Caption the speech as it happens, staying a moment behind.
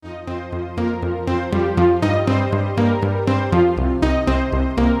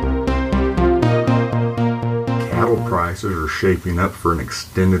prices are shaping up for an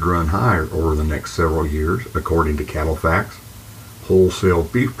extended run higher over the next several years, according to CattleFax. Wholesale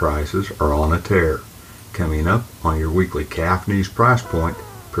beef prices are on a tear. Coming up on your weekly Calf News Price Point,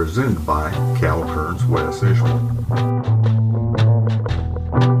 presented by Cattle Kern's Wes Ishmael.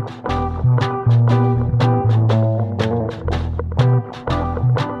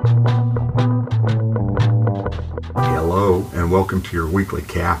 Hello and welcome to your weekly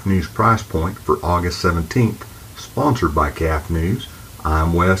Calf News Price Point for August 17th, sponsored by Calf News.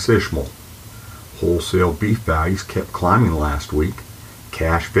 I'm Wes Ishmael. Wholesale beef values kept climbing last week.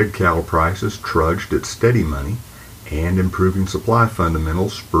 Cash fed cattle prices trudged at steady money, and improving supply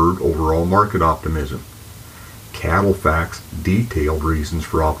fundamentals spurred overall market optimism. CattleFax detailed reasons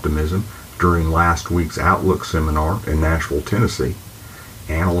for optimism during last week's Outlook seminar in Nashville, Tennessee.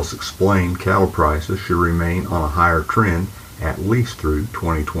 Analysts explained cattle prices should remain on a higher trend at least through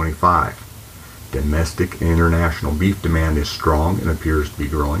 2025. Domestic and international beef demand is strong and appears to be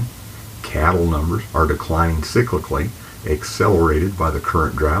growing. Cattle numbers are declining cyclically, accelerated by the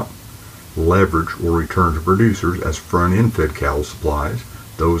current drought. Leverage will return to producers as front-end fed cattle supplies,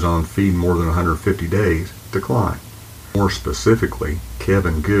 those on feed more than 150 days, decline. More specifically,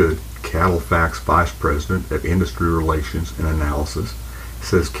 Kevin Good, CattleFax Vice President of Industry Relations and Analysis,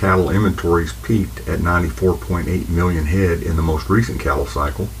 says cattle inventories peaked at 94.8 million head in the most recent cattle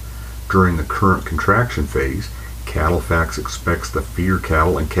cycle. During the current contraction phase, CattleFax expects the feeder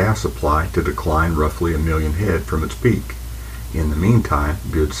cattle and calf supply to decline roughly 1 million head from its peak. In the meantime,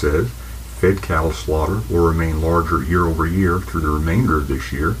 Good says, fed cattle slaughter will remain larger year over year through the remainder of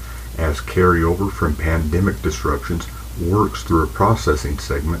this year as carryover from pandemic disruptions works through a processing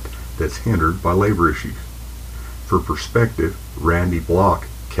segment that's hindered by labor issues. For perspective, Randy Block,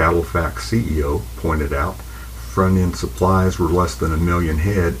 CattleFax CEO, pointed out front-end supplies were less than 1 million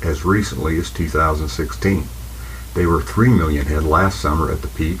head as recently as 2016. They were 3 million head last summer at the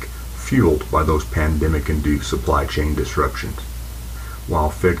peak, fueled by those pandemic-induced supply chain disruptions. While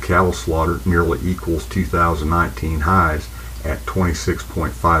fed cattle slaughter nearly equals 2019 highs at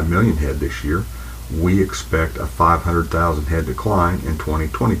 26.5 million head this year, we expect a 500,000 head decline in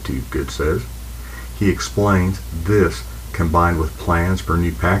 2022, Good says. He explains this, combined with plans for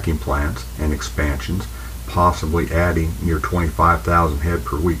new packing plants and expansions, possibly adding near 25,000 head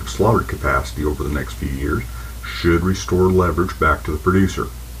per week of slaughter capacity over the next few years, should restore leverage back to the producer.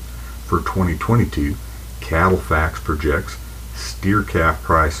 For 2022, CattleFax projects steer calf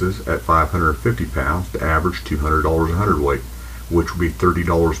prices at 550 pounds to average $200 a hundredweight, which will be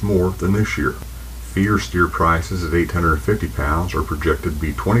 $30 more than this year. Feeder steer prices at 850 pounds are projected to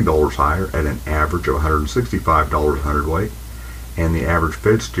be $20 higher at an average of $165 a hundredweight, and the average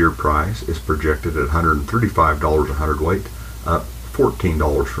fed steer price is projected at $135 a hundredweight, up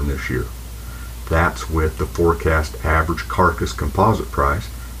 $14 from this year. That's with the forecast average carcass composite price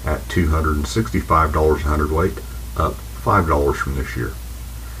at $265 a hundredweight, up $5 from this year.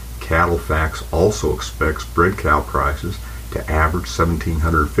 CattleFax also expects bred cow prices to average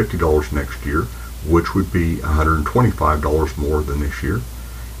 $1,750 next year, which would be $125 more than this year,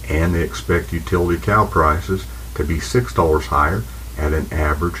 and they expect utility cow prices to be $6 higher at an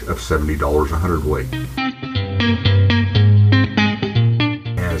average of $70 a hundredweight.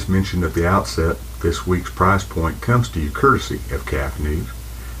 As mentioned at the outset, this week's price point comes to you courtesy of Calf News.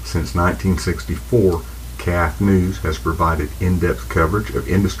 Since 1964, Calf News has provided in-depth coverage of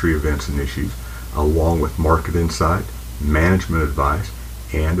industry events and issues, along with market insight, management advice,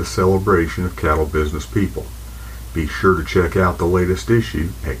 and a celebration of cattle business people. Be sure to check out the latest issue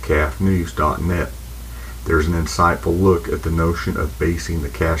at calfnews.net. There's an insightful look at the notion of basing the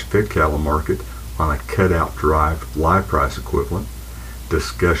cash-fed cattle market on a cutout-derived live price equivalent,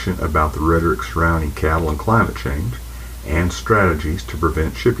 discussion about the rhetoric surrounding cattle and climate change, and strategies to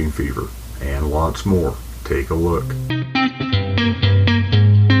prevent shipping fever, and lots more. Take a look.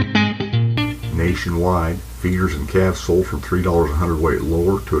 Nationwide, feeders and calves sold from $3 a hundredweight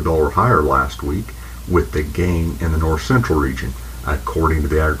lower to $1 higher last week, with the gain in the north central region, according to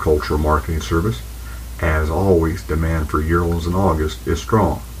the Agricultural Marketing Service. As always, demand for yearlings in August is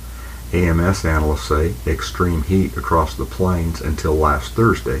strong. AMS analysts say extreme heat across the plains until last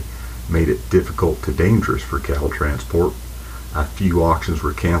Thursday made it difficult to dangerous for cattle transport. A few auctions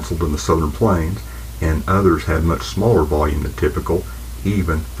were canceled in the southern plains, and others had much smaller volume than typical,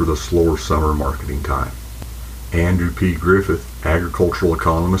 even for the slower summer marketing time. Andrew P. Griffith, agricultural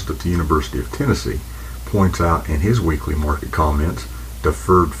economist at the University of Tennessee, points out in his weekly market comments,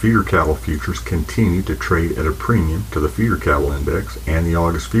 deferred feeder cattle futures continue to trade at a premium to the feeder cattle index and the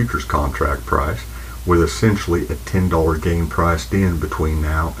August futures contract price, with essentially a $10 gain priced in between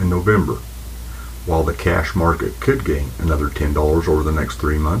now and November. While the cash market could gain another $10 over the next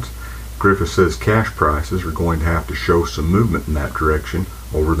 3 months, Griffith says cash prices are going to have to show some movement in that direction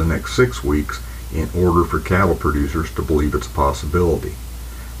over the next 6 weeks in order for cattle producers to believe it's a possibility.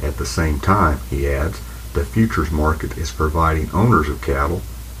 At the same time, he adds, the futures market is providing owners of cattle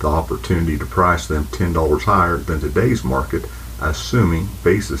the opportunity to price them $10 higher than today's market, assuming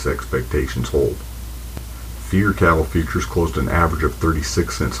basis expectations hold. Feeder cattle futures closed an average of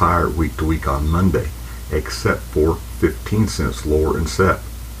 36 cents higher week to week on Monday, except for 15 cents lower in SEP.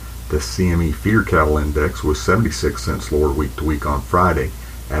 The CME feeder cattle index was 76 cents lower week to week on Friday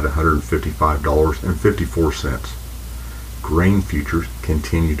at $155.54. Grain futures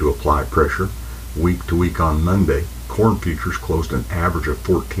continue to apply pressure. Week to week on Monday, corn futures closed an average of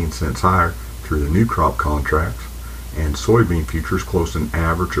 14 cents higher through the new crop contracts, and soybean futures closed an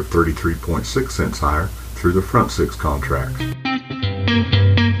average of 33.6 cents higher through the front 6 contracts.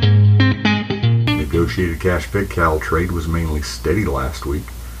 Negotiated cash fed cattle trade was mainly steady last week.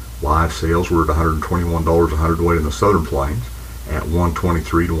 Live sales were at $121 a hundredweight in the Southern Plains, at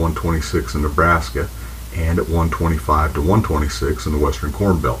 $123 to $126 in Nebraska, and at $125 to $126 in the Western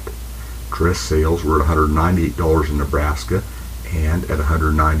Corn Belt. Dress sales were at $198 in Nebraska and at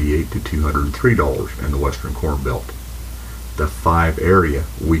 $198 to $203 in the Western Corn Belt. The 5 area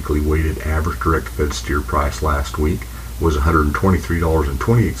weekly weighted average direct fed steer price last week was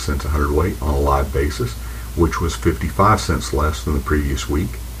 $123.28 a hundredweight on a live basis, which was 55 cents less than the previous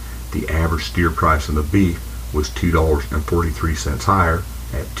week. The average steer price in the beef was $2.43 higher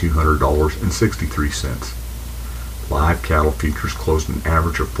at $200.63. Live cattle futures closed an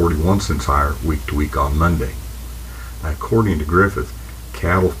average of 41 cents higher week to week on Monday. According to Griffith,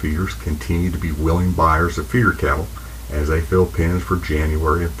 cattle feeders continue to be willing buyers of feeder cattle as they fill pens for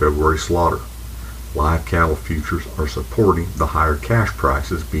January and February slaughter. Live cattle futures are supporting the higher cash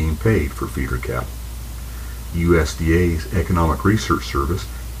prices being paid for feeder cattle. USDA's Economic Research Service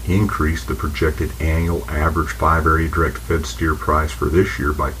increased the projected annual average 5 area direct fed steer price for this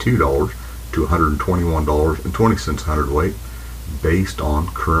year by $2 to $121.20 a hundredweight based on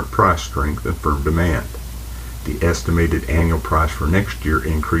current price strength and firm demand. The estimated annual price for next year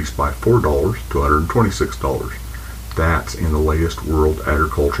increased by $4 to $126. That's in the latest World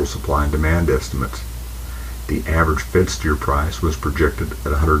Agricultural Supply and Demand estimates. The average fed steer price was projected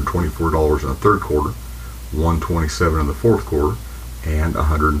at $124 in the third quarter, $127 in the fourth quarter, and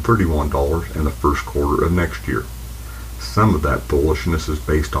 $131 in the first quarter of next year. Some of that bullishness is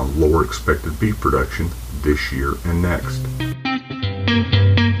based on lower expected beef production this year and next.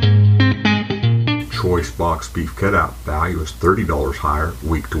 Choice box beef cutout value is $30 higher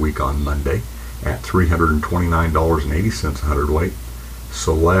week to week on Monday at $329.80 a hundredweight.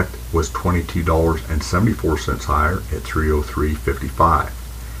 Select was $22.74 higher at $303.55.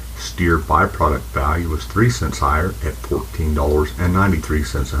 Steer byproduct value was 3 cents higher at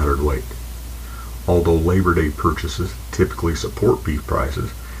 $14.93 a hundredweight. Although Labor Day purchases typically support beef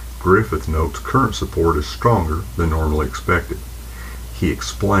prices, Griffith notes current support is stronger than normally expected. He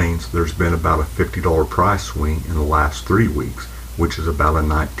explains there's been about a $50 price swing in the last 3 weeks, which is about a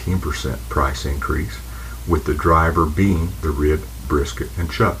 19% price increase, with the driver being the rib, brisket,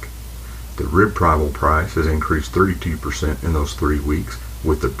 and chuck. The rib primal price has increased 32% in those 3 weeks,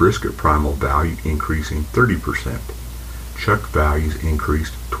 with the brisket primal value increasing 30%. Chuck values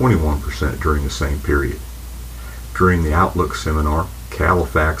increased 21% during the same period. During the Outlook seminar,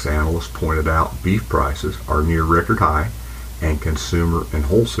 Califax analysts pointed out beef prices are near record high, and consumer and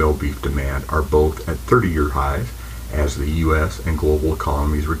wholesale beef demand are both at 30-year highs as the U.S. and global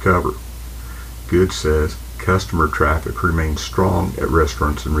economies recover. Good says customer traffic remains strong at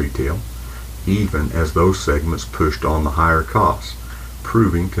restaurants and retail, even as those segments pushed on the higher costs,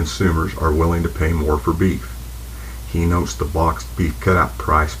 proving consumers are willing to pay more for beef. He notes the boxed beef cutout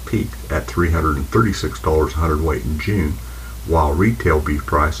price peaked at $336 a hundredweight in June, while retail beef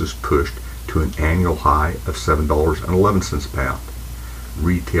prices pushed to an annual high of $7.11 a pound.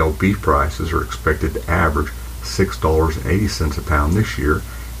 Retail beef prices are expected to average $6.80 a pound this year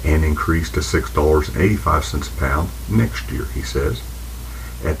and increase to $6.85 a pound next year, he says.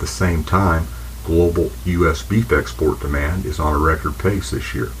 At the same time, global U.S. beef export demand is on a record pace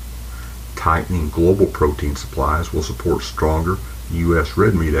this year. Tightening global protein supplies will support stronger U.S.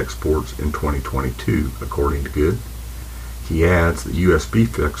 red meat exports in 2022, according to Good. He adds that U.S.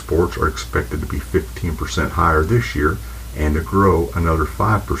 beef exports are expected to be 15% higher this year and to grow another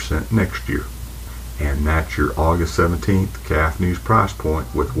 5% next year. And that's your August 17th Calf News Price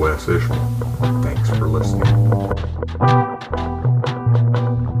Point with Wes Ishmael. Thanks for listening.